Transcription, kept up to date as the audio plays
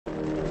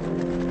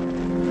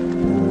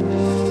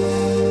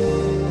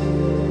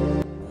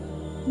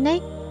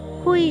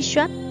Who is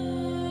Xuan?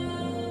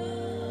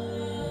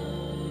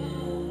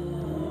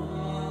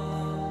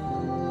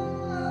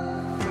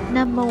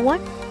 Number 1.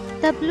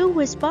 The Blue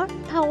Whisper,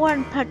 Part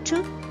 1, Part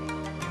 2.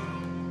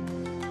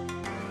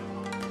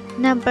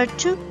 Number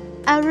 2.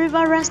 A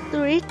River Runs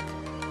Through It.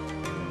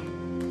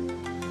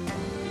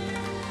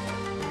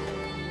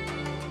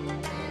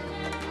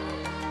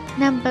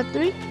 Number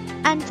 3.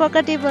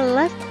 Unforgettable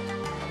Love.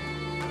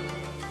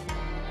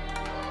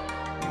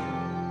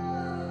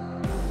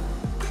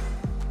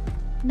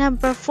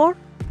 Number 4.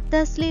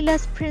 The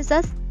Sleepless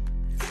Princess.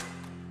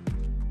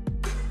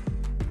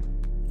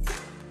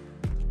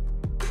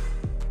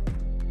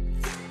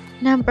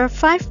 Number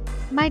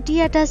 5. My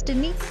Dear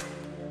Destiny.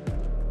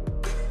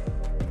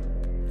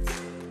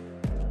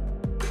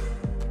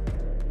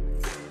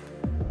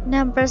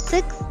 Number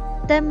 6.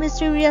 The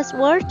Mysterious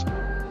World.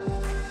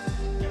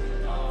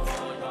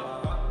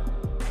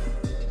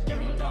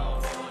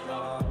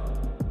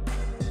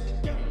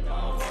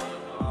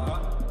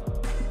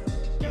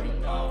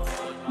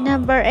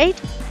 Number 8.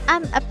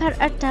 I'm a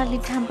part of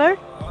Darling Timber.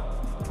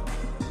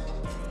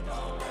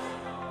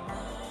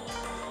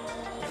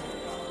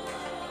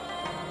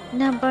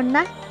 Number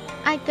 9.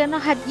 I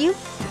Cannot Hurt You.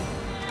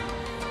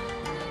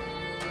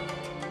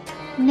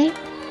 Name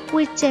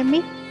with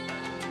Jamie.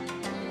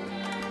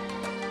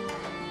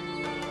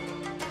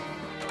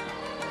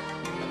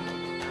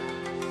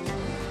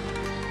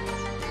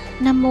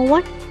 Number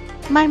 1.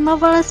 My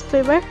Marvelous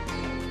Fever.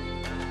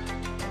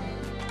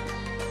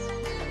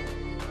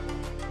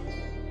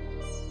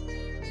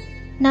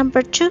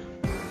 Number 2.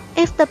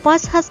 If the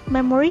Boss Has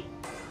Memory.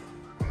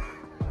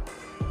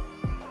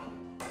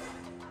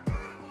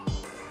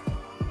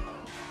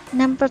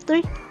 Number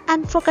 3.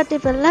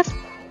 Unforgettable Love.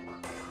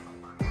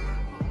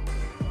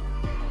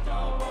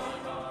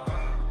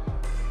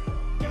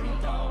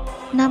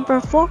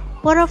 Number 4.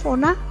 Word of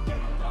Honor.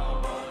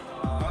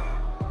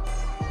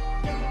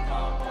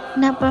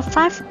 Number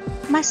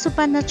 5. My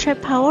Supernatural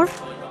Power.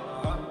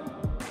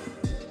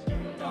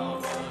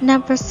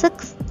 Number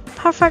 6.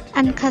 Perfect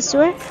and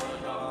Casual.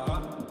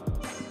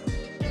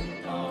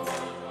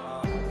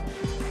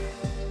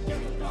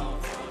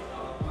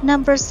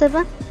 Number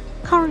 7.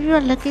 Count Your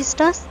Lucky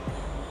Stars.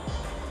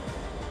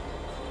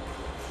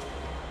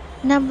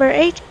 Number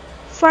 8.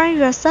 Find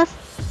Yourself.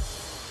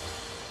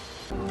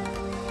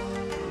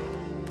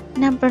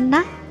 Number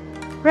 9.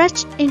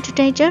 Rush into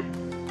Danger.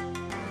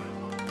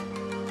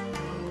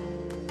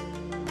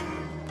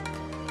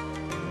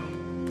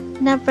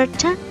 Number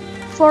 10.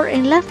 Fall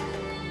in Love.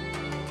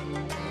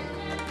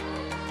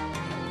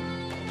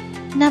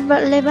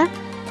 Number 11.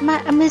 My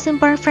Amazing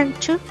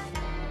Boyfriend 2.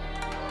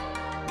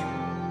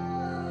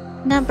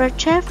 Number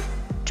 12.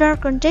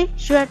 Dragon Day,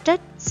 You Are Dead,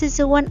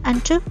 Season 1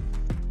 and 2.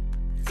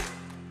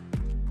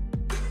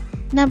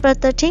 Number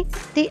 13.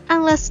 The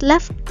Endless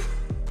Love.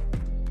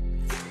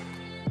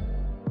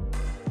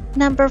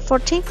 Number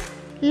 14.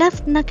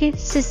 Love Knocking,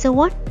 Season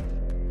 1.